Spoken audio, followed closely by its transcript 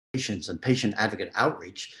Patients and Patient Advocate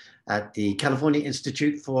Outreach at the California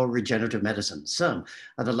Institute for Regenerative Medicine, CIRM.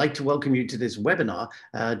 And I'd like to welcome you to this webinar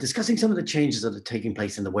discussing some of the changes that are taking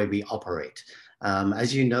place in the way we operate.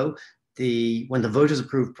 As you know, when the voters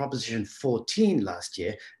approved Proposition 14 last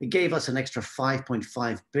year, it gave us an extra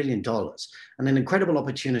 $5.5 billion and an incredible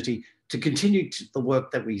opportunity to continue the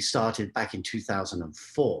work that we started back in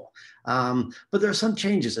 2004. But there are some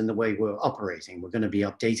changes in the way we're operating. We're going to be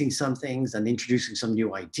updating some things and introducing some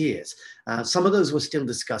new ideas. Some of those we're still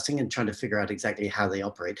discussing and trying to figure out exactly how they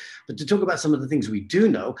operate. But to talk about some of the things we do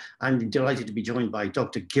know, I'm delighted to be joined by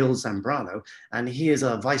Dr. Gil Sambrano, and he is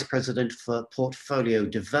a Vice President for Portfolio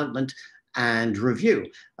Development and Review.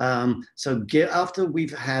 So Gil, after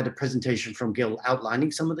we've had a presentation from Gil outlining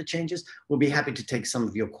some of the changes, we'll be happy to take some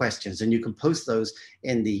of your questions, and you can post those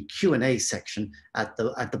in the Q&A section at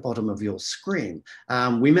the bottom of your screen.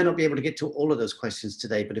 We may not be able to get to all of those questions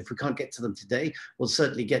today, but if we can't get to them today, we'll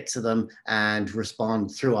certainly get to them and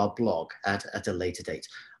respond through our blog at a later date.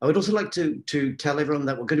 I would also like to tell everyone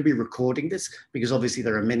that we're going to be recording this because obviously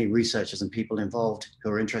there are many researchers and people involved who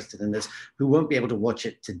are interested in this who won't be able to watch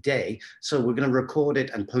it today. So we're going to record it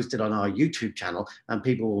and post it on our YouTube channel, and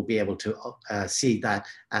people will be able to see that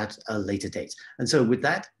at a later date. And so with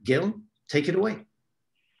that, Gil, take it away.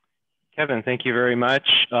 Kevin, thank you very much.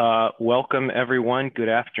 Welcome everyone. Good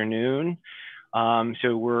afternoon.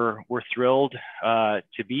 So we're thrilled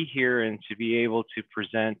to be here and to be able to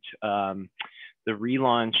present the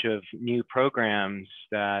relaunch of new programs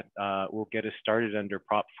that will get us started under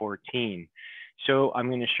Prop 14. So I'm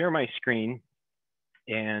going to share my screen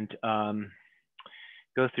and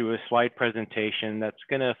go through a slide presentation that's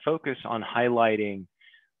going to focus on highlighting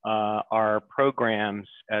our programs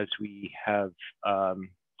as we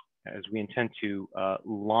intend to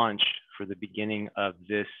launch for the beginning of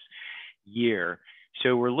this year.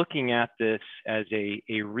 So we're looking at this as a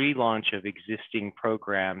relaunch of existing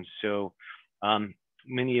programs. So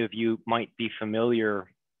many of you might be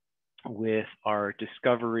familiar with our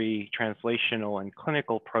discovery, translational, and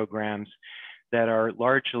clinical programs that are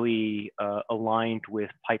largely aligned with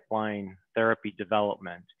pipeline therapy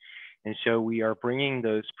development. And so we are bringing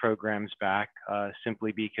those programs back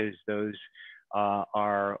simply because those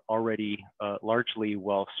are already largely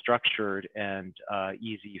well structured and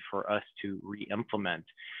easy for us to re-implement.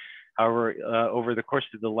 However, over the course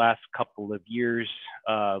of the last couple of years,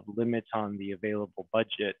 limits on the available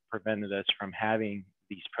budget prevented us from having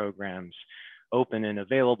these programs open and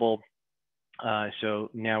available. So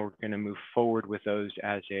now we're going to move forward with those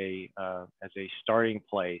as a starting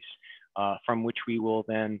place from which we will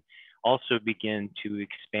then also begin to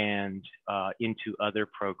expand into other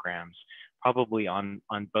programs, probably on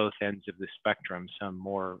both ends of the spectrum, some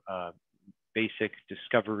more basic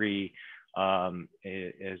discovery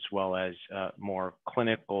as well as more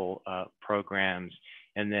clinical programs,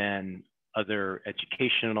 and then other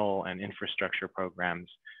educational and infrastructure programs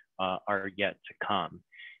are yet to come.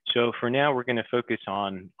 So for now, we're going to focus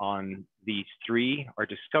on these three. Our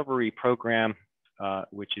discovery program,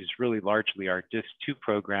 which is really largely our DIS2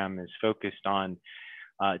 program, is focused on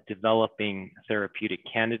developing therapeutic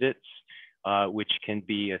candidates, which can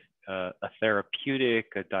be a therapeutic,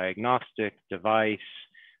 a diagnostic device,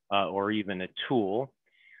 or even a tool.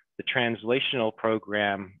 The translational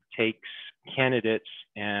program takes candidates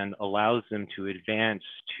and allows them to advance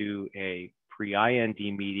to a pre-IND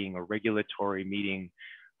meeting or regulatory meeting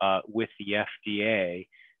with the FDA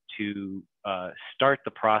to start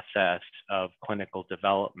the process of clinical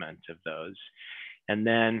development of those. And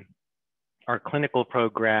then our clinical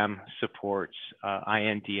program supports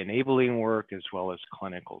IND enabling work as well as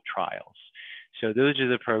clinical trials. So those are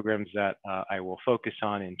the programs that I will focus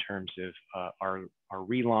on in terms of our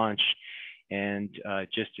relaunch. And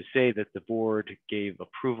just to say that the board gave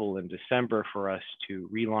approval in December for us to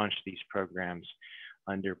relaunch these programs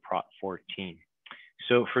under Prop 14.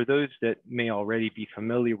 So for those that may already be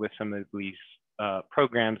familiar with some of these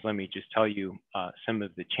programs, let me just tell you some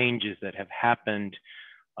of the changes that have happened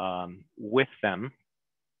with them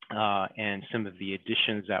and some of the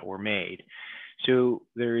additions that were made. So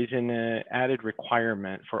there is an added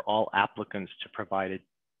requirement for all applicants to provide a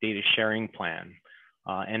data sharing plan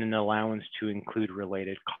and an allowance to include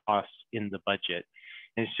related costs in the budget.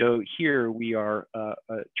 And so here we are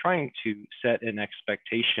trying to set an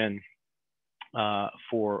expectation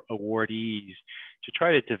for awardees to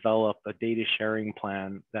try to develop a data sharing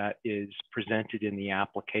plan that is presented in the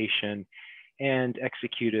application and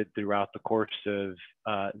executed throughout the course of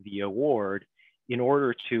the award in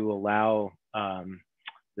order to allow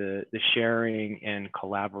the sharing and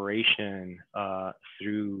collaboration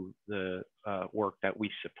through the work that we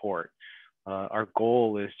support. Our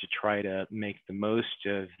goal is to try to make the most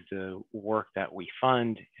of the work that we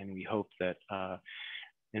fund, and we hope that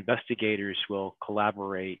investigators will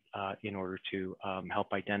collaborate in order to help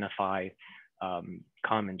identify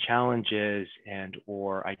common challenges and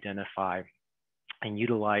or identify and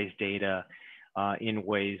utilize data in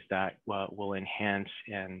ways that will enhance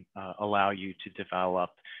and allow you to develop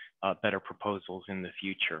better proposals in the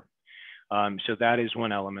future. So that is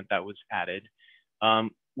one element that was added.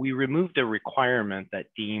 We removed a requirement that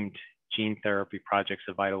deemed gene therapy projects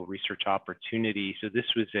a vital research opportunity. So this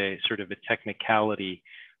was a sort of a technicality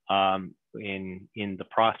in the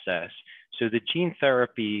process. So the gene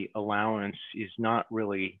therapy allowance is not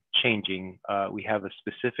really changing. We have a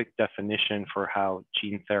specific definition for how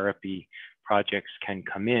gene therapy projects can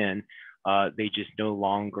come in. They just no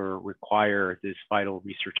longer require this vital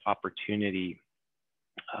research opportunity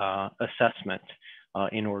assessment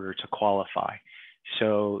in order to qualify.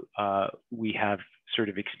 So we have sort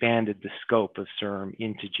of expanded the scope of CIRM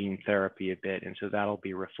into gene therapy a bit, and so that'll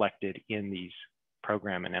be reflected in these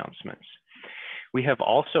program announcements. We have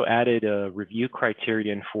also added a review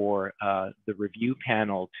criterion for the review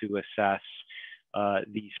panel to assess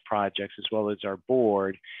these projects, as well as our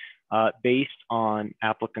board, based on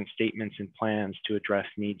applicant statements and plans to address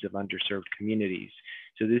needs of underserved communities.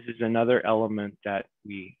 So this is another element that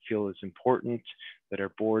we feel is important, that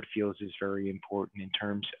our board feels is very important in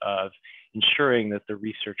terms of ensuring that the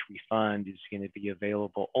research we fund is going to be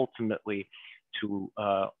available ultimately to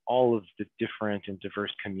all of the different and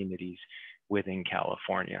diverse communities within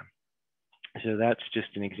California. So that's just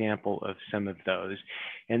an example of some of those.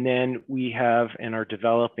 And then we have and are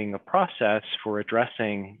developing a process for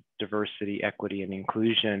addressing diversity, equity, and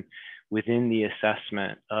inclusion within the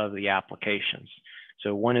assessment of the applications.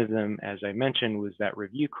 So one of them, as I mentioned, was that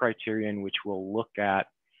review criterion, which will look at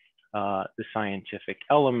the scientific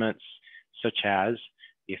elements, such as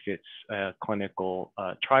if it's a clinical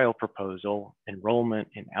trial proposal, enrollment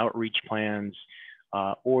and outreach plans,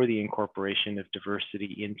 or the incorporation of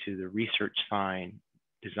diversity into the research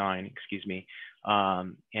design,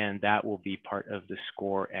 and that will be part of the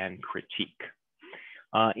score and critique.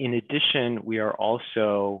 In addition, we are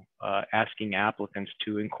also asking applicants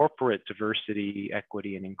to incorporate diversity,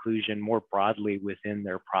 equity, and inclusion more broadly within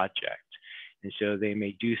their project. And so they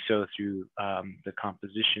may do so through the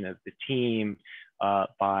composition of the team,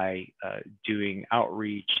 by doing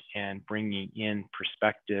outreach and bringing in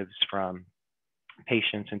perspectives from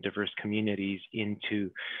patients and diverse communities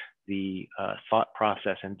into the thought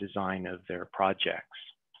process and design of their projects.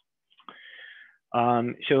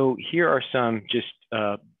 So here are some just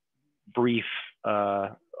brief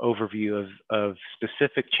overview of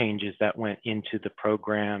specific changes that went into the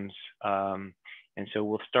programs. And so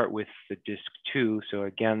we'll start with the disc 2. So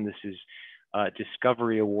again, this is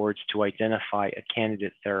discovery awards to identify a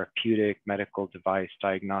candidate therapeutic, medical device,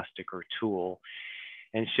 diagnostic, or tool.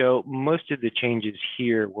 And so most of the changes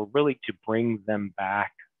here were really to bring them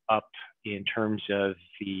back up in terms of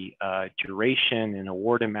the duration and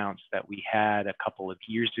award amounts that we had a couple of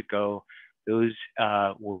years ago. Those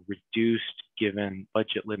were reduced given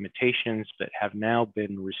budget limitations, but have now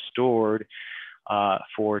been restored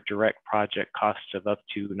for direct project costs of up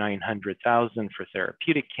to $900,000 for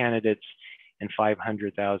therapeutic candidates and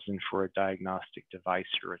 $500,000 for a diagnostic device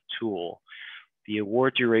or a tool. The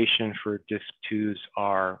award duration for disc 2s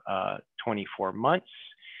are 24 months,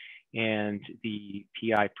 and the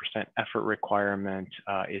PI % effort requirement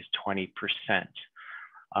is 20%.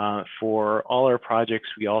 For all our projects,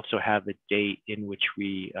 we also have a date in which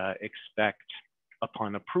we expect,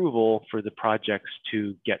 upon approval, for the projects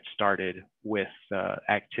to get started with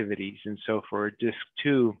activities. And so for disc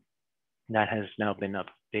 2, that has now been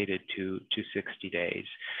updated to 60 days,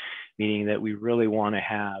 meaning that we really want to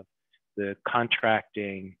have the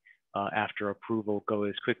contracting after approval go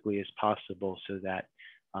as quickly as possible so that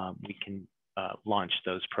we can launch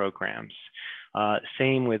those programs.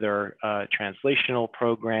 Same with our translational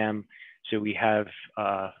program. So we have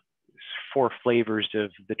 4 flavors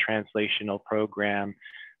of the translational program.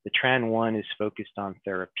 The Tran 1 is focused on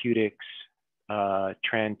therapeutics,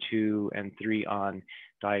 Tran 2 and 3 on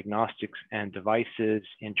diagnostics and devices,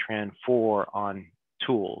 and Tran 4 on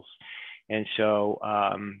tools. And so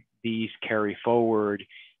these carry forward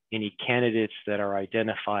any candidates that are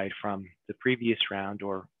identified from the previous round,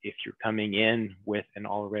 or if you're coming in with an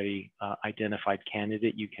already identified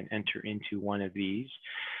candidate, you can enter into one of these.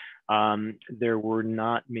 There were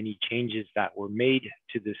not many changes that were made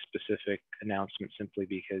to this specific announcement simply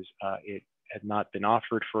because it had not been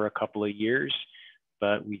offered for a couple of years,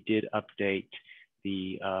 but we did update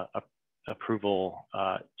the approval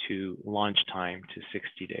to launch time to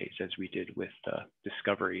 60 days, as we did with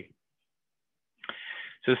Discovery.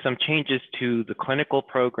 So some changes to the clinical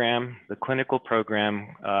program. The clinical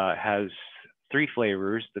program has 3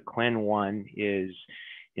 flavors. The CLIN 1 is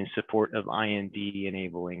in support of IND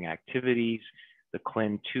enabling activities. The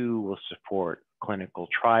CLIN 2 will support clinical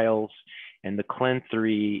trials. And the CLIN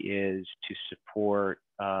 3 is to support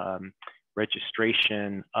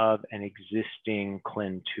registration of an existing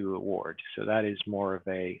CLIN 2 award. So that is more of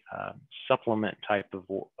a supplement type of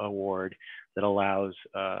award that allows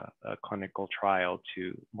a clinical trial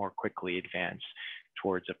to more quickly advance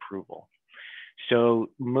towards approval. So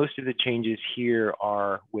most of the changes here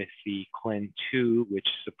are with the CLIN 2, which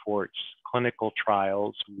supports clinical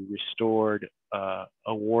trials. We restored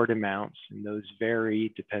award amounts, and those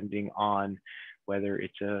vary depending on whether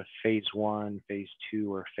it's a phase 1, phase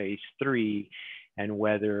 2, or phase 3, and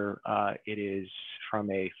whether it is from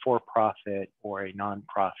a for-profit or a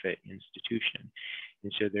nonprofit institution.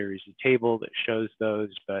 And so there is a table that shows those,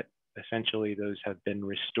 but essentially those have been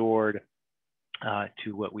restored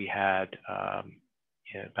to what we had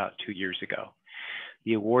about 2 years ago.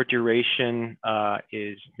 The award duration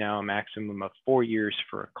is now a maximum of 4 years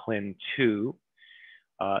for a CLIN 2.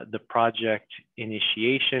 The project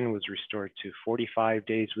initiation was restored to 45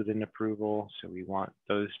 days within approval. So we want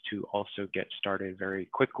those to also get started very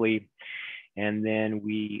quickly. And then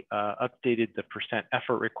we updated the percent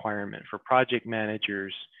effort requirement for project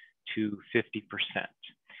managers to 50%.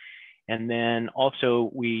 And then also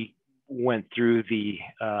we went through the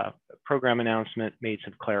program announcement, made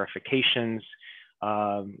some clarifications.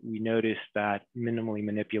 We noticed that minimally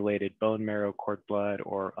manipulated bone marrow, cord blood,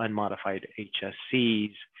 or unmodified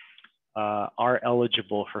HSCs are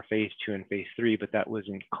eligible for phase 2 and phase 3, but that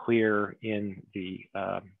wasn't clear in the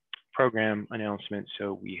program announcement,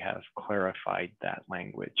 so we have clarified that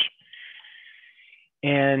language.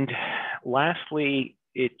 And lastly,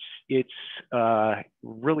 it's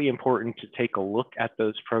really important to take a look at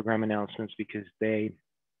those program announcements because they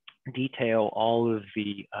detail all of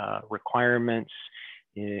the requirements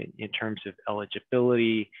in terms of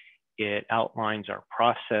eligibility. It outlines our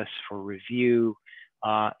process for review,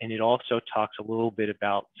 and it also talks a little bit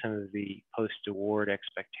about some of the post-award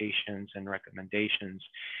expectations and recommendations.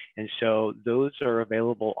 And so those are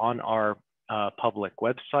available on our public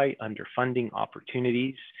website under funding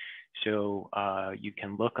opportunities. So you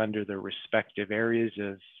can look under the respective areas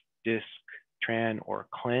of DISC, TRAN, or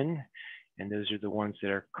CLIN, and those are the ones that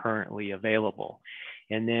are currently available.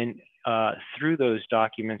 And then through those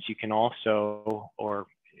documents, you can also, or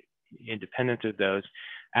independent of those,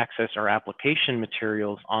 access our application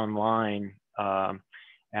materials online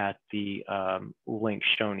at the link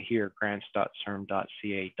shown here,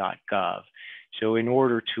 grants.cirm.ca.gov. So in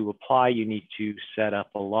order to apply, you need to set up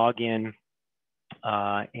a login.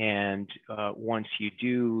 And once you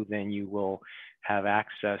do, then you will have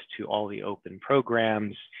access to all the open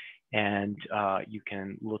programs, and you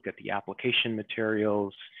can look at the application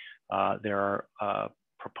materials. There are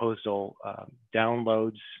proposal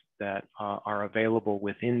downloads that are available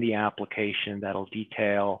within the application that'll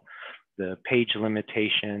detail the page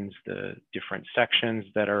limitations, the different sections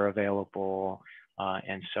that are available,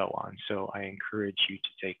 and so on. So I encourage you to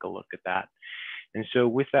take a look at that. And so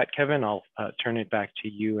with that, Kevin, I'll turn it back to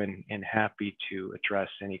you and happy to address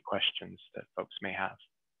any questions that folks may have.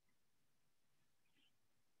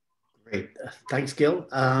 Great. Thanks, Gil.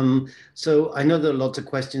 So I know there are lots of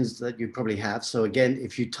questions that you probably have. So again,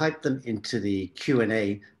 if you type them into the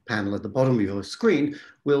Q&A panel at the bottom of your screen,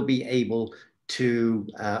 we'll be able to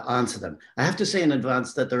answer them. I have to say in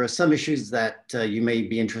advance that there are some issues that you may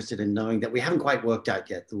be interested in knowing that we haven't quite worked out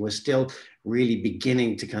yet. We're still really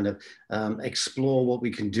beginning to kind of explore what we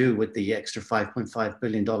can do with the extra $5.5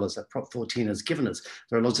 billion that Prop 14 has given us.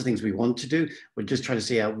 There are lots of things we want to do. We're just trying to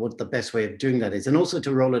see out what the best way of doing that is, and also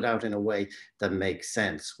to roll it out in a way that makes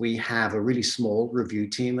sense. We have a really small review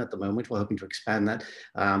team at the moment. We're hoping to expand that,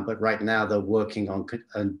 but right now they're working on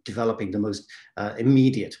developing the most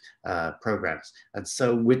immediate programs. And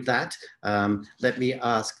so with that, let me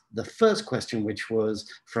ask the first question, which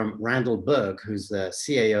was from Randall Berg, who's the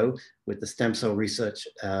CAO with the Stem Cell Research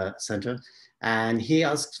Center. And he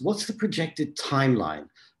asks, what's the projected timeline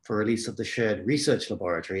for release of the Shared Research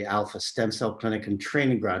Laboratory, Alpha Stem Cell Clinic and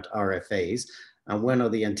Training Grant RFAs? And when are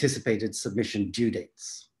the anticipated submission due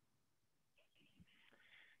dates?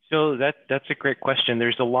 So that's a great question.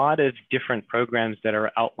 There's a lot of different programs that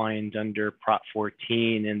are outlined under Prop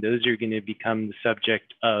 14, and those are going to become the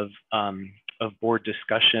subject of board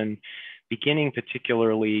discussion, beginning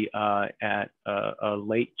particularly at a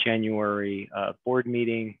late January board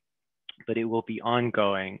meeting. but it will be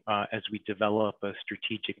ongoing as we develop a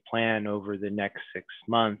strategic plan over the next 6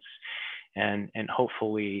 months. And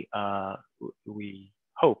hopefully, we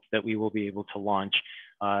hope that we will be able to launch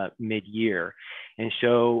mid-year. And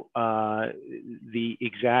so the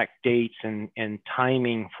exact dates and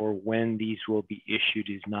timing for when these will be issued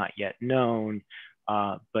is not yet known,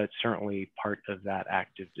 but certainly part of that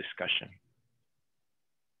active discussion.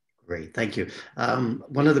 Great, thank you.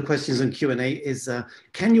 One of the questions in Q&A is,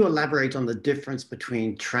 can you elaborate on the difference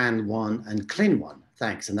between Tran-1 and Clin-1?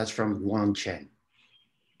 Thanks, and that's from Yuan Chen.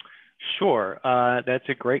 Sure, that's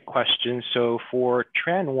a great question. So for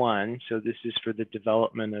Tran-1, so this is for the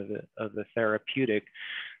development of a therapeutic,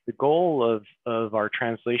 the goal of our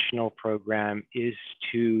translational program is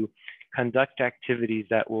to conduct activities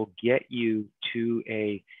that will get you to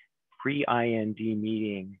a pre-IND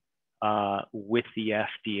meeting with the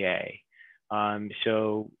FDA.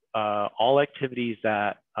 So all activities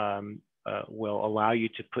that will allow you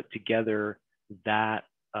to put together that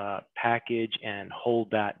package and hold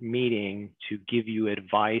that meeting to give you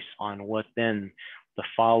advice on what then the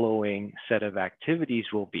following set of activities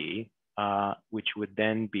will be, which would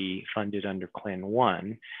then be funded under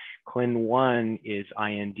CLIN-1. CLIN-1 is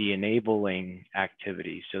IND enabling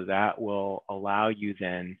activity, so that will allow you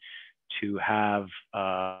then to have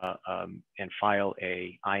and file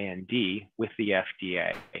a IND with the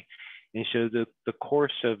FDA. And so the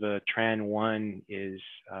course of a Tran-1 is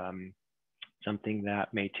something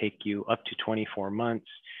that may take you up to 24 months,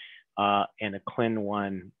 and a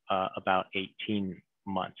CLIN-1 about 18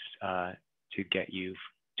 months to get you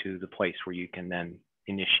to the place where you can then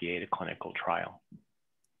initiate a clinical trial.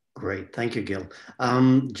 Great, thank you, Gil.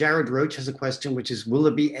 Jared Roach has a question, which is, will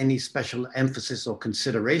there be any special emphasis or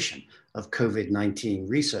consideration of COVID-19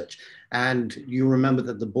 research? And you remember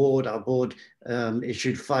that our board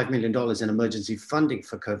issued $5 million in emergency funding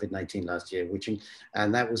for COVID-19 last year,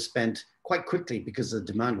 and that was spent quite quickly because the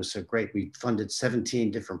demand was so great. We funded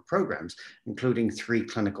 17 different programs, including 3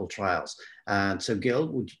 clinical trials. And so Gil,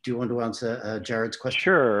 do you want to answer Jared's question?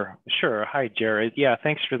 Sure. Hi, Jared. Yeah,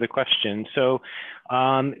 thanks for the question. So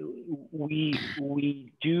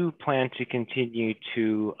we do plan to continue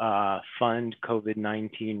to fund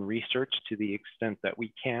COVID-19 research to the extent that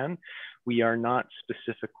we can. We are not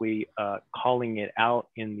specifically calling it out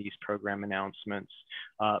in these program announcements,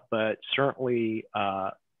 but certainly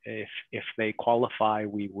if they qualify,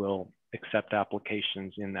 we will accept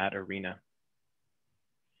applications in that arena.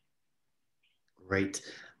 Great.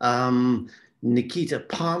 Nikita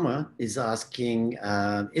Palmer is asking,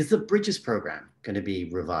 is the Bridges program going to be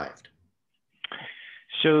revived?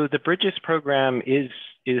 So the Bridges program is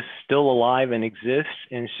still alive and exists,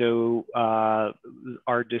 and so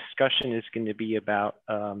our discussion is going to be about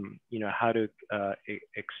how to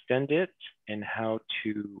extend it and how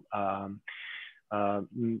to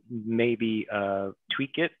maybe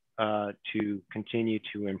tweak it to continue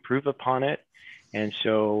to improve upon it. And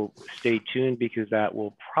so stay tuned, because that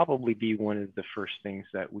will probably be one of the first things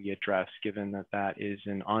that we address, given that that is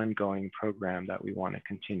an ongoing program that we want to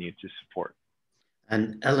continue to support.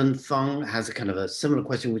 And Ellen Fung has a kind of a similar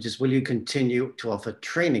question, which is, will you continue to offer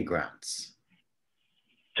training grants?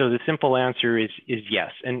 So the simple answer is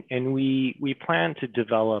yes. And we plan to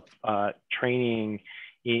develop training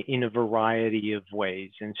in a variety of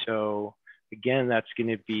ways. And so again, that's going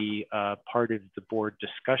to be part of the board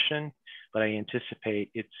discussion, but I anticipate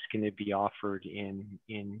it's going to be offered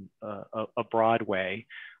in a broad way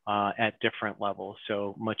at different levels.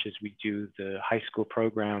 So much as we do the high school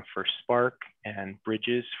program for Spark and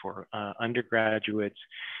Bridges for undergraduates,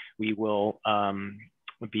 we will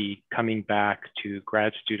be coming back to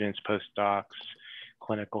grad students, postdocs,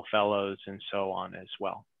 clinical fellows, and so on as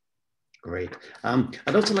well. Great.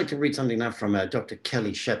 I'd also like to read something now from Dr.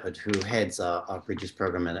 Kelly Shepard, who heads our Bridges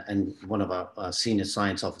program and one of our senior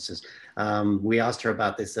science officers. We asked her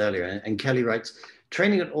about this earlier, and Kelly writes,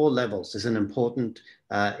 training at all levels is an important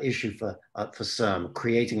issue for CIRM,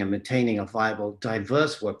 creating and maintaining a viable,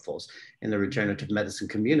 diverse workforce in the regenerative medicine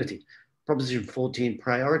community. Proposition 14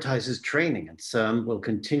 prioritizes training, and CIRM will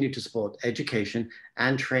continue to support education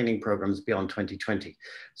and training programs beyond 2020.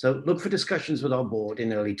 So look for discussions with our board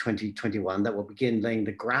in early 2021 that will begin laying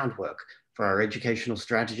the groundwork for our educational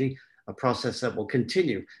strategy, a process that will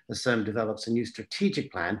continue as CIRM develops a new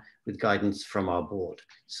strategic plan with guidance from our board.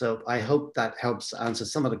 So I hope that helps answer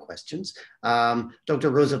some of the questions.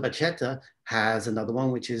 Dr. Rosa Bacchetta has another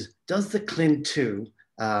one, which is, does the CLIN-2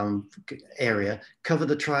 area cover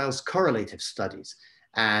the trial's correlative studies?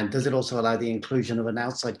 And does it also allow the inclusion of an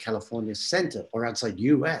outside California center or outside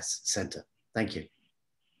US center? Thank you.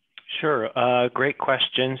 Sure, great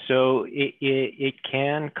question. So it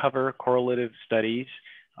can cover correlative studies.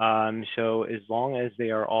 So as long as they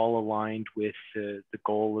are all aligned with the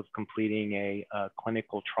goal of completing a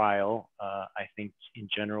clinical trial, I think in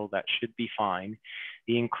general that should be fine.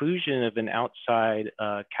 The inclusion of an outside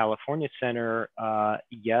California center,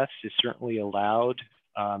 yes, is certainly allowed.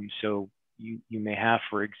 So you may have,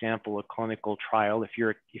 for example, a clinical trial. If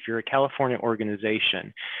you're a California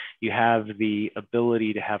organization, you have the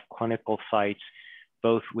ability to have clinical sites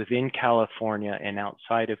both within California and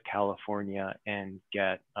outside of California and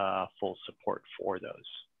get full support for those.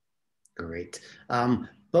 Great.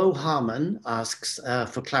 Bo Harmon asks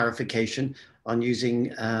for clarification on using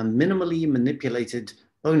minimally manipulated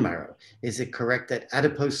bone marrow. Is it correct that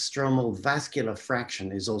adipose stromal vascular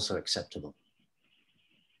fraction is also acceptable?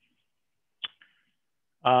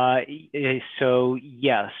 So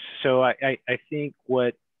yes. So I think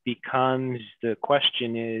what becomes the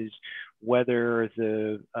question is whether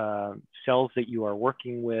the cells that you are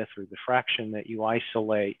working with or the fraction that you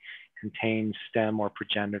isolate contains stem or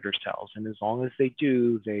progenitor cells. And as long as they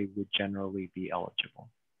do, they would generally be eligible.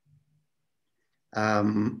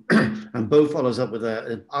 And Bo follows up with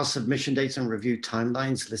are submission dates and review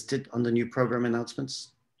timelines listed on the new program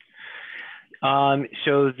announcements?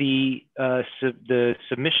 So the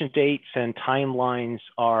submission dates and timelines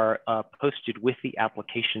are posted with the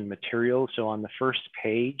application material. So on the first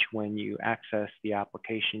page, when you access the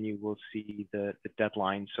application, you will see the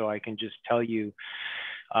deadline. So I can just tell you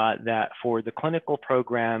that for the clinical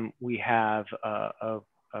program, we have a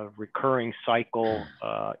recurring cycle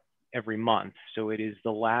every month. So it is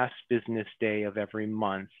the last business day of every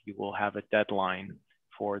month, you will have a deadline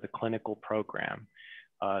for the clinical program.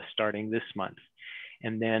 Starting this month.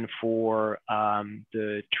 And then for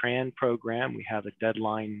the TRAN program, we have a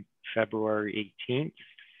deadline February 18th.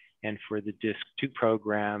 And for the DISC-2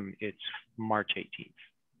 program, it's March 18th.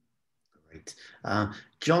 Great.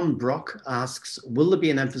 John Brock asks, will there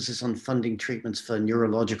be an emphasis on funding treatments for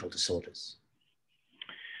neurological disorders?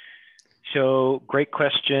 So great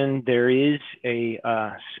question. There is a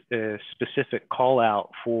specific call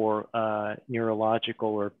out for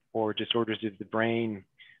neurological or disorders of the brain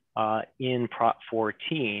in Prop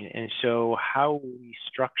 14. And so how we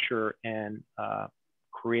structure and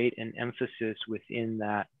create an emphasis within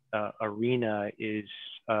that arena is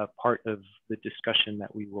part of the discussion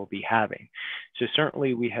that we will be having. So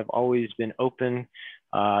certainly we have always been open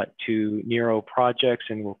to neuro projects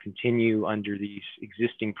and will continue under these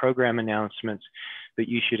existing program announcements, but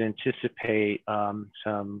you should anticipate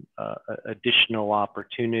some additional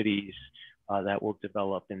opportunities that will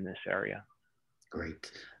develop in this area.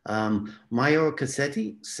 Great. Mayor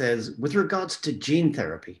Cassetti says, with regards to gene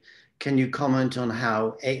therapy, can you comment on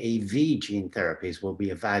how AAV gene therapies will be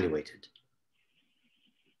evaluated?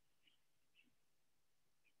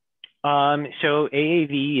 So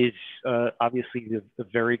AAV is obviously the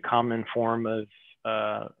very common form of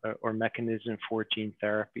or mechanism for gene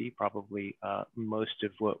therapy, probably most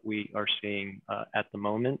of what we are seeing at the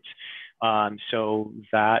moment. So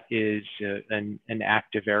that is an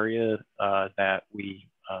active area that we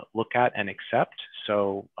look at and accept.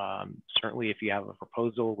 So certainly if you have a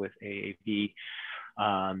proposal with AAV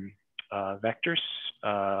vectors,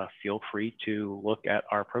 feel free to look at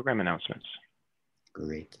our program announcements.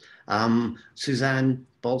 Great. Suzanne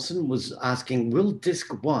Bolson was asking, will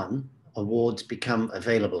DISC-1 awards become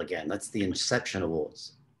available again? That's the Inception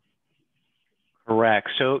Awards. Correct.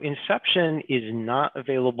 So Inception is not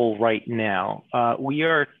available right now. We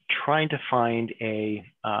are trying to find a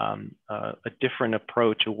different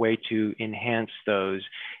approach, a way to enhance those.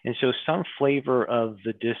 And so some flavor of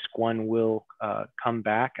the DISC-1 will come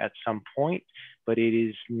back at some point, but it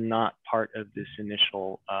is not part of this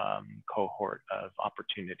initial cohort of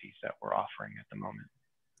opportunities that we're offering at the moment.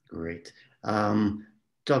 Great.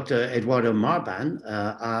 Dr. Eduardo Marban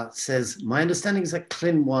says, my understanding is that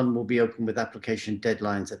CLIN1 will be open with application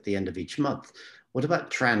deadlines at the end of each month. What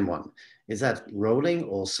about TRAN1? Is that rolling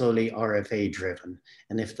or solely RFA driven?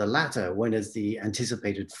 And if the latter, when is the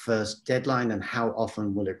anticipated first deadline and how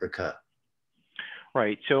often will it recur?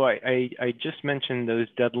 Right, so I just mentioned those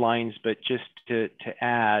deadlines, but just to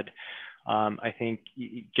add, I think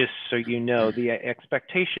just so you know, the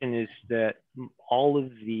expectation is that all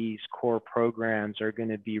of these core programs are going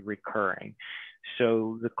to be recurring.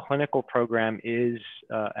 So the clinical program is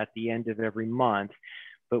at the end of every month,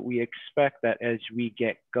 but we expect that as we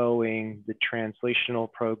get going, the translational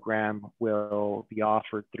program will be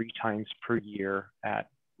offered 3 times per year at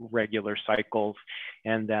regular cycles,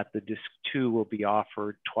 and that the DISC-2 will be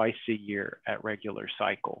offered twice a year at regular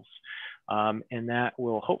cycles. And that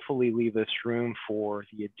will hopefully leave us room for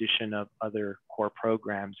the addition of other core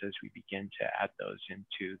programs as we begin to add those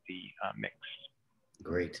into the mix.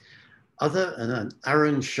 Great.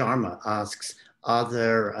 Aaron Sharma asks, are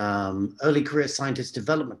there early career scientist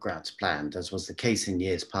development grants planned, as was the case in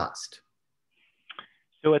years past?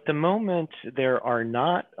 So at the moment, there are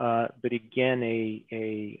not, but again,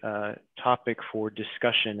 a topic for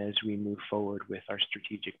discussion as we move forward with our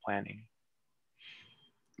strategic planning.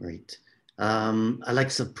 Great.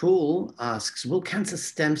 Alexa Poole asks, will cancer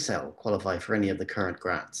stem cell qualify for any of the current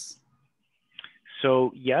grants?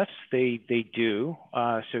 So yes, they do.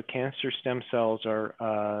 So cancer stem cells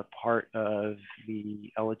are part of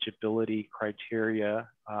the eligibility criteria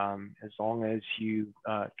as long as you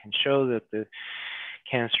can show that the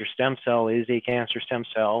cancer stem cell is a cancer stem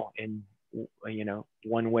cell in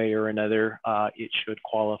one way or another, it should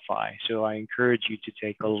qualify. So I encourage you to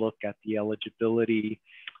take a look at the eligibility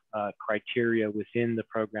criteria within the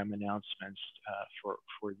program announcements for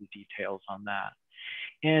the details on that.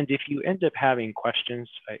 And if you end up having questions,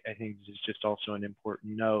 I think this is just also an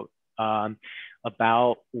important note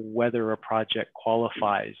about whether a project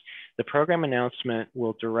qualifies. The program announcement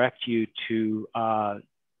will direct you to,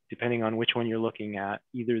 depending on which one you're looking at,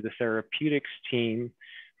 either the therapeutics team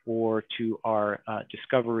or to our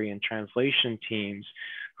discovery and translation teams,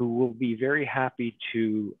 who will be very happy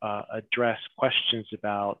to address questions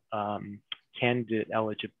about candidate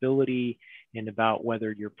eligibility and about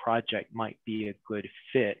whether your project might be a good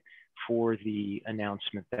fit for the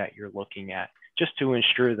announcement that you're looking at, just to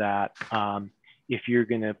ensure that if you're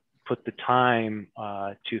going to put the time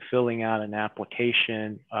to filling out an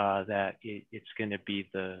application, that it's going to be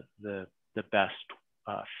the best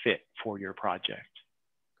fit for your project.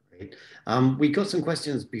 Great. We got some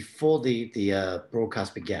questions before the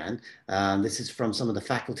broadcast began. This is from some of the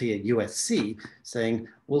faculty at USC saying,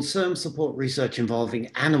 will CIRM support research involving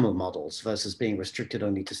animal models versus being restricted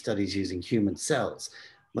only to studies using human cells?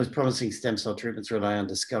 Most promising stem cell treatments rely on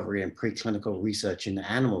discovery and preclinical research in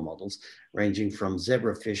animal models, ranging from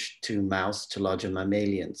zebrafish to mouse to larger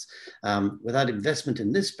mammalians. Without investment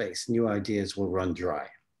in this space, new ideas will run dry.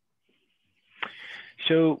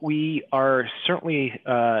 So we are certainly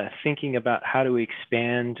thinking about how to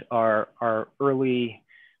expand our early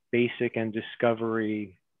basic and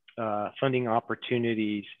discovery funding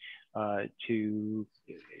opportunities to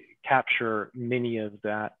capture many of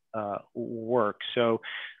that work. So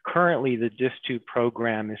currently the DIS2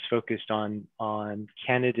 program is focused on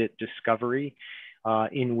candidate discovery,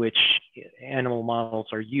 in which animal models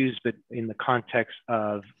are used, but in the context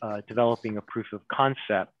of developing a proof of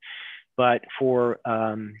concept. But for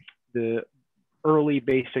the early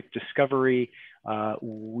basic discovery,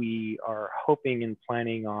 we are hoping and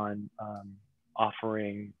planning on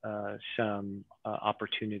offering some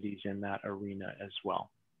opportunities in that arena as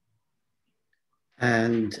well.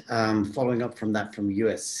 And following up from that from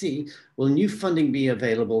USC, will new funding be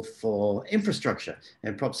available for infrastructure?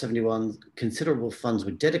 In Prop 71, considerable funds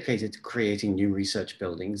were dedicated to creating new research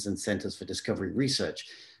buildings and centers for discovery research,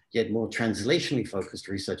 yet more translationally focused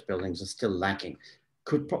research buildings are still lacking.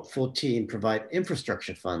 Could Prop 14 provide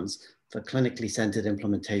infrastructure funds for clinically centered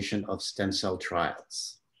implementation of stem cell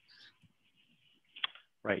trials?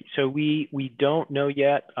 Right, so we don't know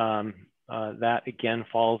yet. That again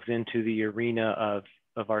falls into the arena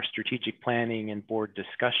of our strategic planning and board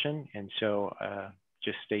discussion. And so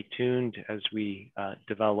just stay tuned as we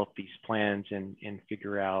develop these plans and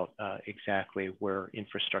figure out exactly where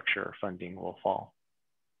infrastructure funding will fall.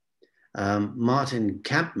 Martin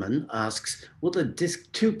Kampman asks, will the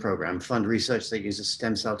DISC2 program fund research that uses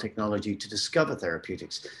stem cell technology to discover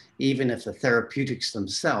therapeutics, even if the therapeutics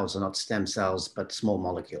themselves are not stem cells, but small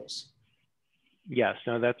molecules? Yes,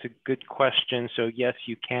 no, that's a good question. So yes,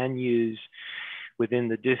 you can use within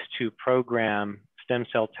the DIS2 program stem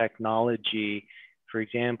cell technology, for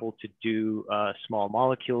example, to do small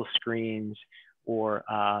molecule screens, or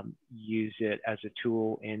use it as a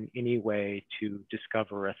tool in any way to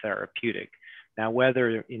discover a therapeutic. Now,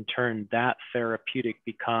 whether in turn that therapeutic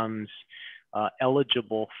becomes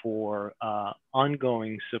eligible for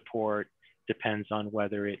ongoing support depends on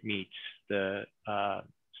whether it meets the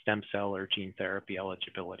stem cell or gene therapy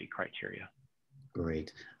eligibility criteria.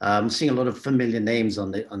 Great. I'm seeing a lot of familiar names on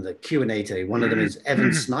the Q&A today. One of them is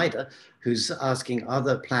Evan Snyder, who's asking, are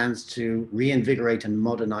there plans to reinvigorate and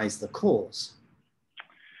modernize the cores?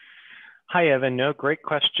 Hi, Evan. No, great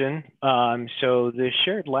question. So the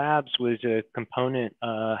shared labs was a component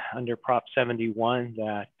under Prop 71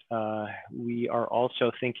 that we are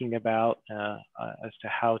also thinking about as to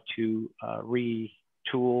how to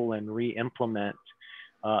retool and re-implement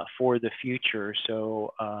for the future.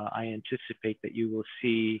 So I anticipate that you will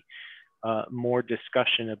see more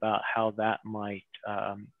discussion about how that might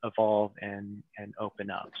evolve and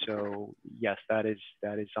open up. So yes, that is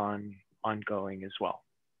ongoing as well.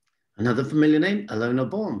 Another familiar name, Alona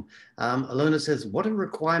Baum. Alona says, what are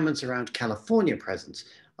requirements around California presence?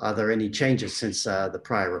 Are there any changes since the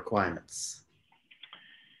prior requirements?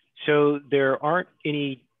 So there aren't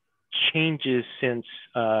any changes since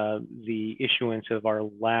the issuance of our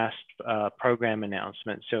last program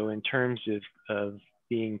announcement. So in terms of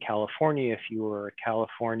being California, if you were a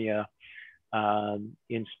California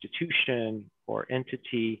institution or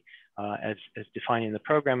entity, as defined in the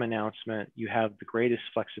program announcement, you have the greatest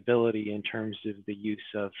flexibility in terms of the use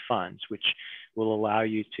of funds, which will allow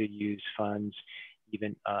you to use funds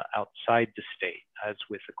even outside the state, as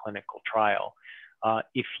with a clinical trial.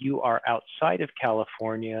 If you are outside of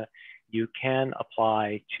California, you can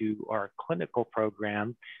apply to our clinical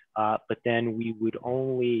program, but then we would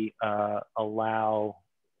only allow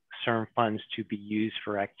CIRM funds to be used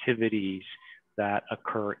for activities that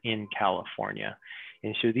occur in California.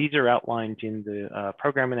 And so these are outlined in the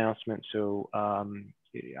program announcement. So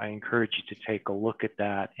I encourage you to take a look at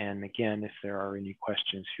that. And again, if there are any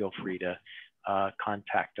questions, feel free to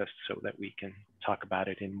contact us so that we can talk about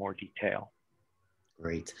it in more detail.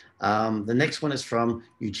 Great. The next one is from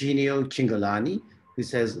Eugenio Cingolani, who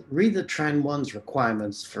says, read the Tran-1's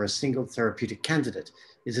requirements for a single therapeutic candidate.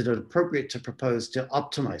 Is it appropriate to propose to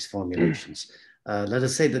optimize formulations? Let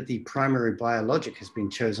us say that the primary biologic has been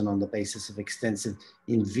chosen on the basis of extensive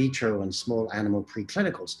in vitro and small animal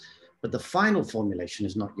preclinicals, but the final formulation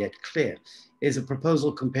is not yet clear. Is a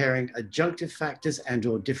proposal comparing adjunctive factors and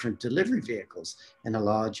or different delivery vehicles in a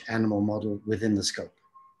large animal model within the scope?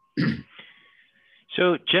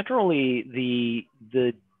 So generally,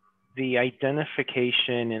 the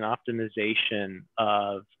identification and optimization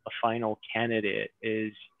of a final candidate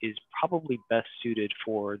is probably best suited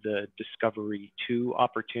for the Discovery 2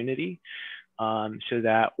 opportunity, so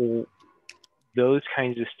that those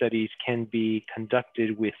kinds of studies can be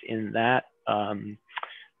conducted within that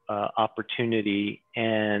opportunity.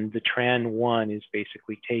 And the Tran-1 is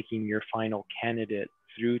basically taking your final candidate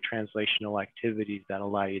through translational activities that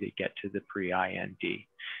allow you to get to the pre-IND.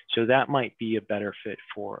 So that might be a better fit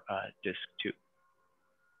for DISC 2.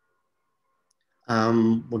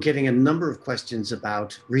 We're getting a number of questions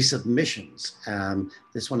about resubmissions.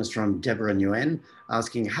 This one is from Deborah Nguyen,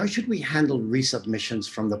 asking, how should we handle resubmissions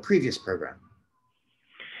from the previous program?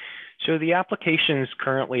 So the applications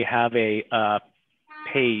currently have a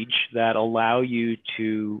page that allow you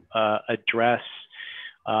to address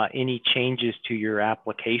any changes to your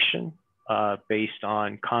application based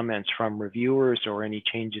on comments from reviewers or any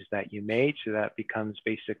changes that you made. So that becomes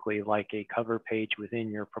basically like a cover page within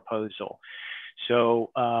your proposal. So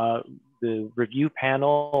the review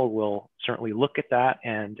panel will certainly look at that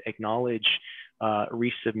and acknowledge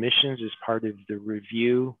resubmissions as part of the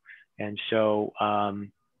review. And so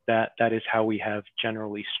that is how we have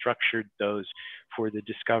generally structured those for the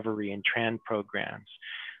Discovery and Tran programs.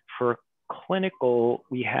 For clinical,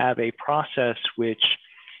 we have a process which,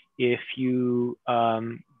 if you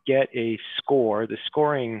get a score, the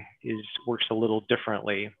scoring works a little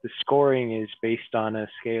differently. The scoring is based on a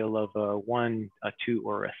scale of a 1, a 2,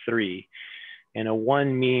 or a 3. And a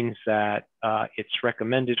 1 means that it's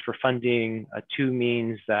recommended for funding, a 2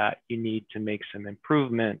 means that you need to make some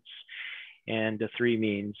improvements, and a 3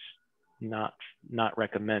 means not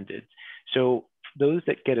recommended. So those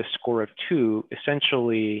that get a score of 2,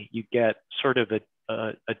 essentially you get sort of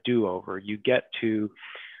a do-over. You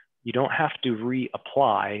don't have to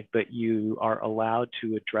reapply, but you are allowed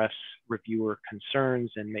to address reviewer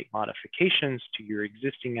concerns and make modifications to your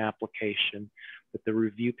existing application that the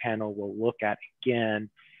review panel will look at again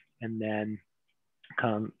and then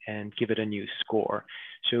come and give it a new score.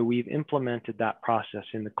 So we've implemented that process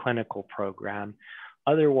in the clinical program.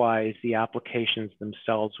 Otherwise, the applications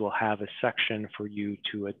themselves will have a section for you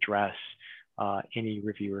to address any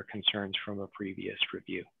reviewer concerns from a previous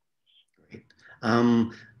review. Great.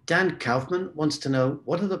 Dan Kaufman wants to know,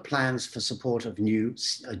 what are the plans for support of new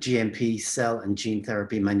GMP cell and gene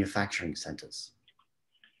therapy manufacturing centers?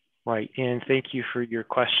 Right, and thank you for your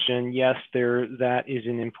question. Yes, that is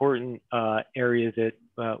an important area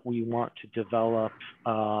that we want to develop,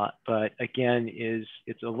 but again,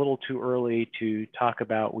 it's a little too early to talk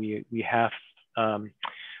about. We have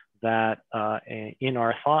that in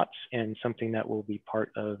our thoughts and something that will be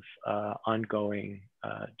part of ongoing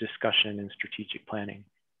discussion and strategic planning.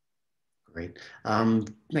 Great.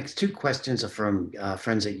 Next 2 questions are from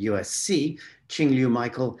friends at USC. Ching Liu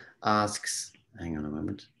Michael asks, hang on a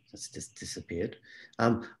moment. That's just disappeared.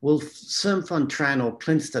 Will CIRM fund TRAN or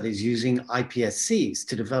CLIN studies using iPSCs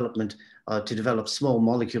to develop small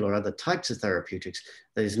molecule or other types of therapeutics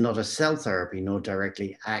that is not a cell therapy nor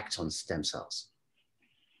directly act on stem cells?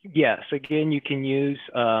 Yes, again, you can use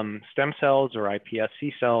stem cells or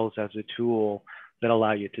iPSC cells as a tool that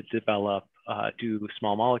allow you to develop, do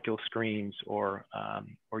small molecule screens or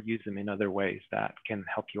use them in other ways that can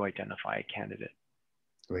help you identify a candidate.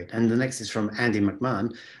 Great. And the next is from Andy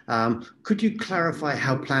McMahon. Could you clarify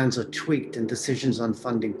how plans are tweaked and decisions on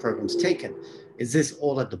funding programs taken? Is this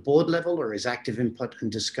all at the board level, or is active input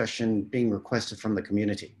and discussion being requested from the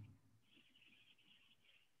community?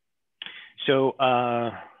 So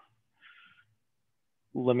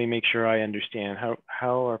let me make sure I understand.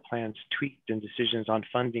 How are plans tweaked and decisions on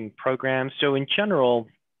funding programs? So in general,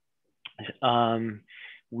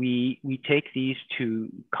 we take these two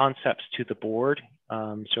concepts to the board.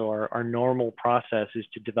 So our normal process is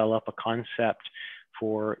to develop a concept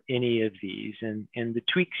for any of these. And the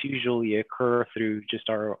tweaks usually occur through just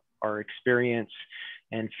our experience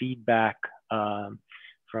and feedback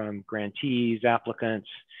from grantees, applicants,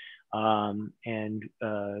 and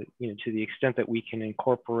to the extent that we can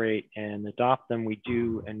incorporate and adopt them, we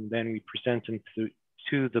do, and then we present them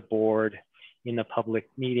to the board in a public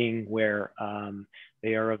meeting where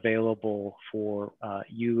they are available for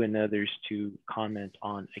you and others to comment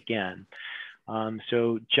on again.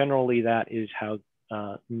 So generally that is how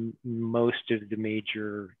most of the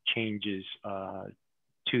major changes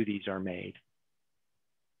to these are made.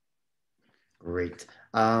 Great.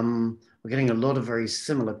 We're getting a lot of very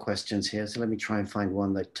similar questions here, so let me try and find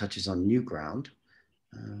one that touches on new ground.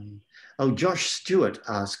 Josh Stewart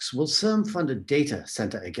asks, will CIRM fund a data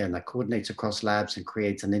center again that coordinates across labs and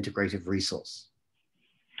creates an integrative resource?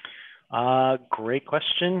 Great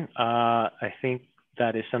question. I think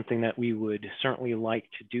that is something that we would certainly like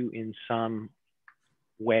to do in some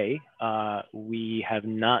way. We have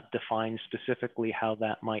not defined specifically how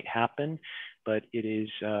that might happen, but it is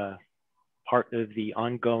part of the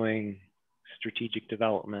ongoing strategic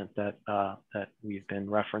development that we've been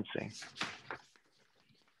referencing.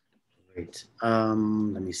 Great. Let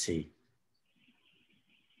me see.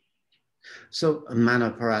 So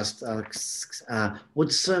Mana Parast asks, would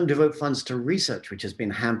CIRM devote funds to research which has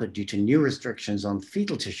been hampered due to new restrictions on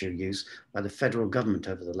fetal tissue use by the federal government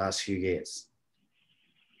over the last few years?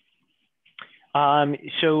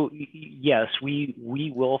 So yes, we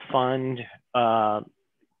will fund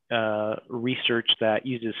research that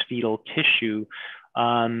uses fetal tissue.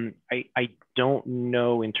 I don't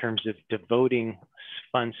know in terms of devoting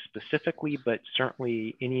funds specifically, but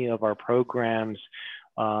certainly any of our programs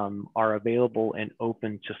are available and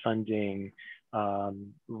open to funding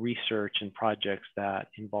research and projects that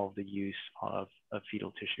involve the use of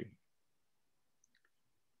fetal tissue.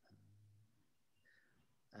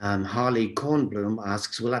 Harley Kornblum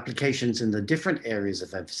asks, will applications in the different areas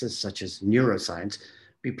of emphasis, such as neuroscience,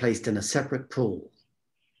 be placed in a separate pool?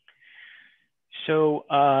 So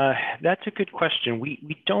that's a good question.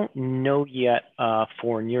 We don't know yet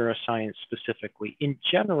for neuroscience specifically. In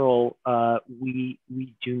general, we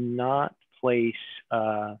do not place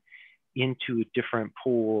into a different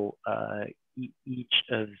pool each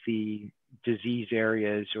of the disease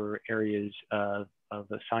areas or areas of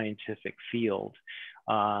a scientific field.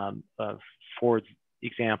 For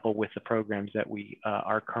example, with the programs that we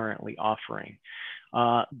are currently offering.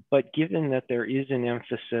 But given that there is an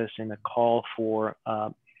emphasis and a call for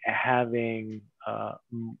having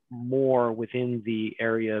more within the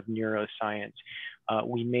area of neuroscience,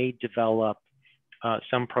 we may develop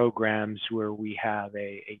some programs where we have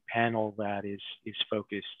a panel that is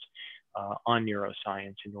focused on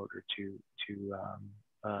neuroscience in order to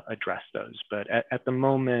address those. But at the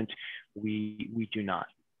moment, we do not.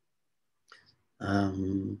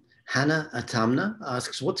 Hannah Atamna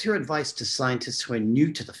asks, what's your advice to scientists who are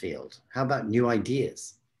new to the field? How about new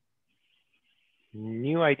ideas?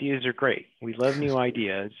 New ideas are great. We love new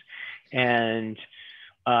ideas. And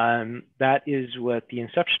that is what the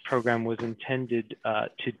Inception program was intended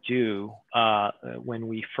to do when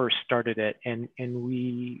we first started it. And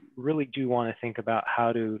we really do want to think about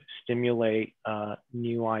how to stimulate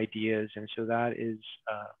new ideas. And so that is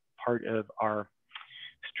part of our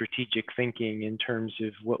strategic thinking in terms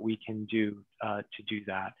of what we can do to do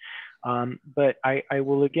that. But I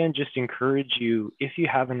will again just encourage you, if you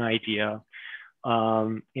have an idea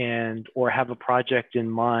or have a project in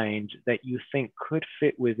mind that you think could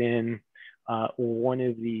fit within one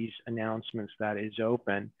of these announcements that is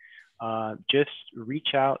open, just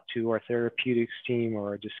reach out to our therapeutics team or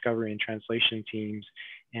our discovery and translation teams,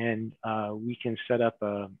 and we can set up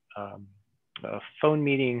phone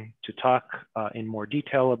meeting to talk in more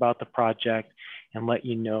detail about the project and let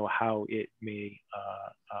you know how it may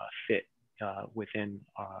fit within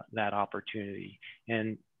that opportunity,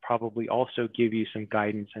 and probably also give you some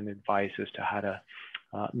guidance and advice as to how to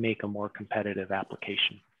make a more competitive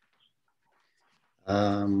application.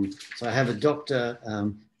 So I have a Dr.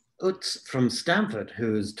 Utz from Stanford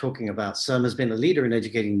who is talking about CIRM has been a leader in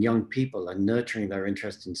educating young people and nurturing their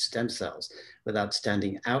interest in stem cells with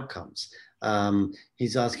outstanding outcomes.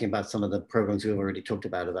 He's asking about some of the programs we've already talked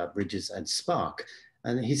about Bridges and Spark.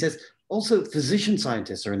 And he says, also physician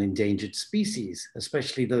scientists are an endangered species,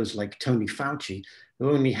 especially those like Tony Fauci,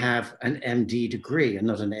 who only have an MD degree and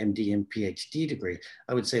not an MD and PhD degree.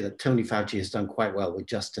 I would say that Tony Fauci has done quite well with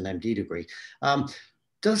just an MD degree.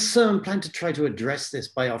 Does CIRM plan to try to address this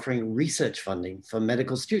by offering research funding for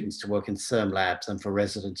medical students to work in CIRM labs and for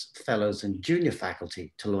residents, fellows, and junior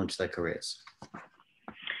faculty to launch their careers?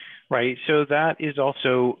 Right, so that is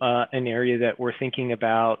also an area that we're thinking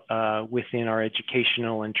about within our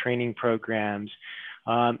educational and training programs.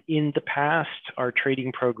 In the past, our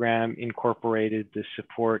training program incorporated the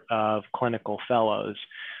support of clinical fellows,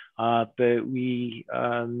 but we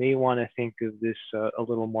may want to think of this a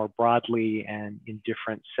little more broadly and in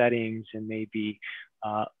different settings, and maybe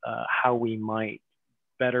how we might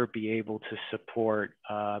better be able to support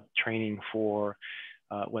training for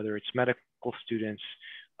whether it's medical students,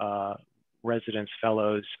 residents,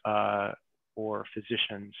 fellows, or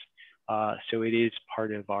physicians. So it is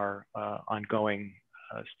part of our ongoing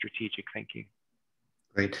strategic thinking.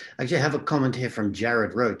 Great. Actually, I have a comment here from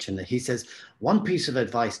Jared Roach, and he says, one piece of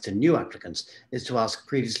advice to new applicants is to ask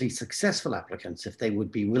previously successful applicants if they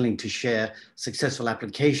would be willing to share successful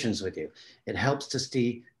applications with you. It helps to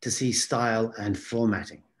see style and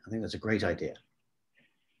formatting. I think that's a great idea.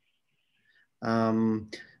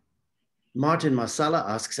 Martin Marsala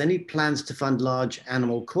asks, any plans to fund large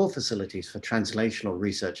animal core facilities for translational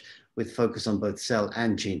research with focus on both cell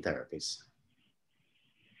and gene therapies?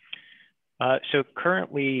 So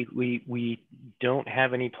currently we don't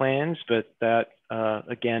have any plans, but that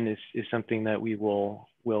again is something that we will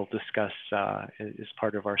discuss as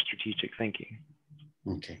part of our strategic thinking.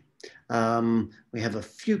 Okay. We have a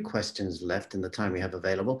few questions left in the time we have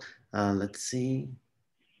available. Let's see.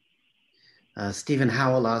 Stephen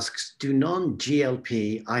Howell asks, do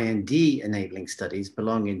non-GLP IND enabling studies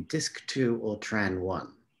belong in DISC2 or TRAN1?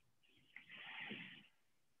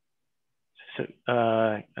 So,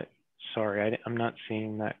 sorry, I'm not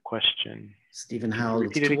seeing that question. Stephen Howell.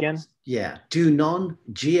 Repeat it again? Yeah. Do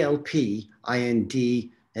non-GLP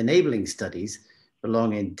IND enabling studies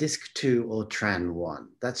belong in DISC2 or TRAN1?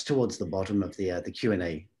 That's towards the bottom of the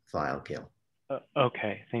Q&A file, Gil.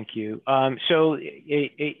 Okay, thank you. So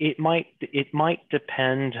it might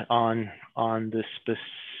depend on the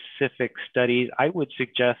specific studies. I would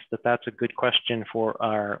suggest that that's a good question for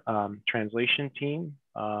our translation team,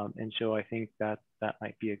 and so I think that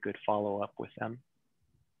might be a good follow-up with them.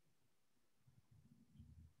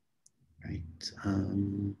 Right.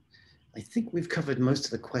 I think we've covered most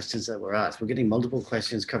of the questions that were asked. We're getting multiple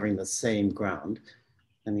questions covering the same ground.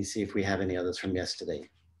 Let me see if we have any others from yesterday.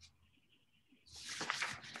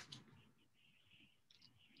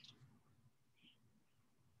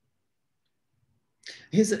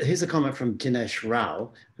 Here's a comment from Dinesh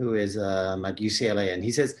Rao, who is at UCLA, and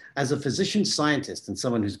he says, as a physician scientist and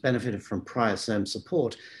someone who's benefited from prior CIRM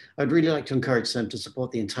support, I'd really like to encourage CIRM to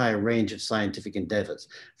support the entire range of scientific endeavors,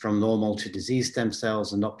 from normal to disease stem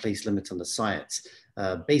cells, and not place limits on the science.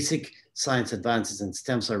 Basic science advances in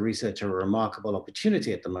stem cell research are a remarkable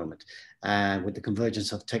opportunity at the moment. And with the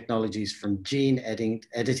convergence of technologies from gene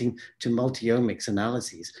editing to multi-omics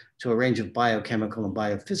analyses, to a range of biochemical and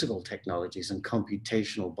biophysical technologies and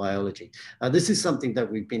computational biology. This is something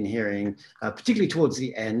that we've been hearing, particularly towards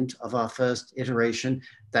the end of our first iteration,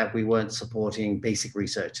 that we weren't supporting basic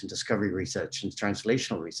research and discovery research and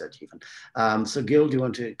translational research even. So Gil, do you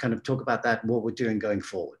want to kind of talk about that and what we're doing going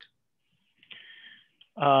forward?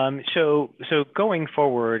 So going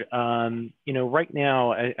forward, right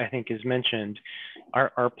now, I think as mentioned,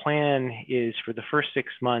 our plan is for the first 6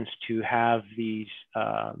 months to have these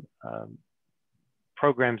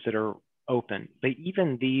programs that are open, but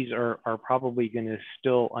even these are probably going to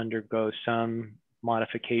still undergo some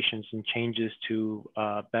modifications and changes to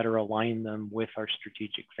better align them with our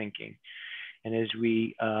strategic thinking. And as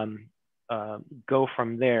we go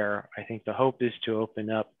from there, I think the hope is to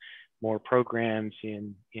open up more programs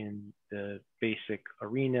in the basic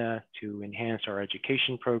arena to enhance our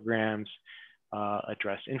education programs,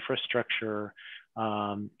 address infrastructure,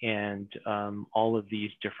 and all of these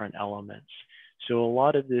different elements. So a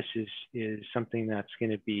lot of this is something that's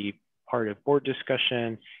going to be part of board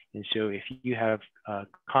discussion. And so if you have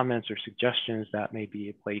comments or suggestions, that may be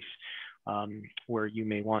a place where you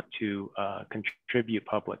may want to contribute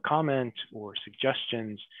public comment or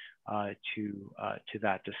suggestions to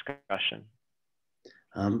that discussion.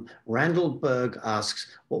 Randall Berg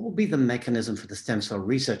asks, what will be the mechanism for the stem cell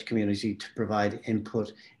research community to provide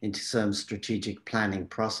input into CIRM's strategic planning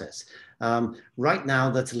process? Right now,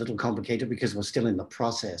 that's a little complicated because we're still in the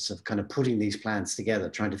process of kind of putting these plans together,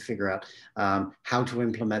 trying to figure out how to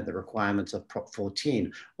implement the requirements of Prop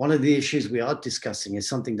 14. One of the issues we are discussing is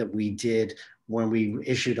something that we did when we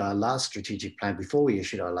issued our last strategic plan, before we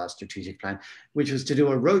issued our last strategic plan, which was to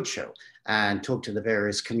do a roadshow and talk to the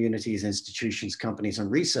various communities, institutions, companies,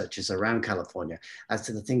 and researchers around California as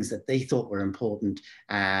to the things that they thought were important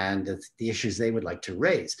and the issues they would like to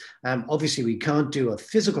raise. Obviously, we can't do a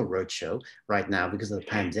physical roadshow right now because of the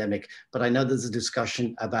pandemic, but I know there's a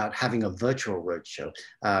discussion about having a virtual roadshow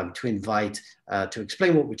to invite, to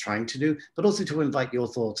explain what we're trying to do, but also to invite your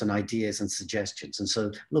thoughts and ideas and suggestions. And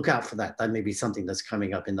so look out for that. That may be something that's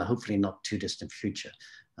coming up in the hopefully not too distant future.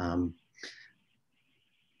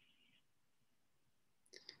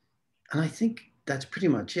 And I think that's pretty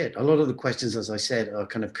much it. A lot of the questions, as I said, are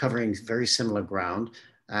kind of covering very similar ground.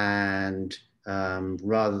 And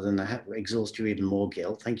rather than exhaust you even more,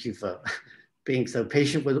 Gil, thank you for being so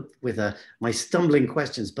patient with my stumbling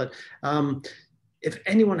questions. But if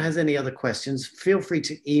anyone has any other questions, feel free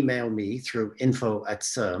to email me through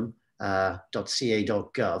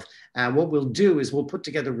info@cirm.ca.gov. And what we'll do is we'll put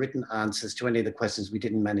together written answers to any of the questions we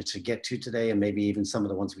didn't manage to get to today, and maybe even some of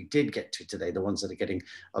the ones we did get to today, the ones that are getting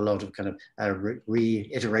a lot of kind of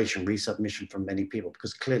reiteration, resubmission from many people,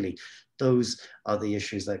 because clearly those are the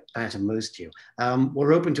issues that matter most to you.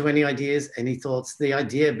 We're open to any ideas, any thoughts. The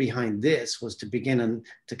idea behind this was to begin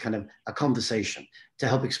to kind of a conversation to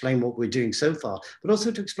help explain what we're doing so far, but also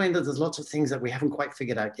to explain that there's lots of things that we haven't quite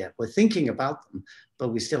figured out yet. We're thinking about them, but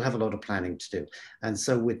we still have a lot of planning to do. And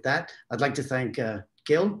so with that, I'd like to thank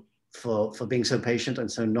Gil for being so patient and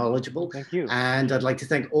so knowledgeable. Thank you. And I'd like to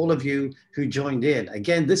thank all of you who joined in.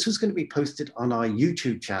 Again, this was going to be posted on our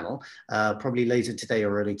YouTube channel, probably later today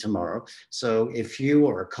or early tomorrow. So if you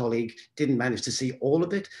or a colleague didn't manage to see all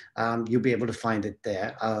of it, you'll be able to find it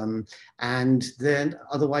there. And then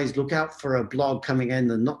otherwise, look out for a blog coming in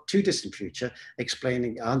the not too distant future,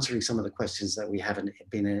 answering some of the questions that we haven't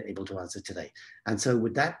been able to answer today. And so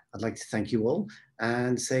with that, I'd like to thank you all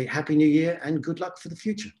and say Happy New Year and good luck for the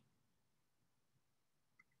future.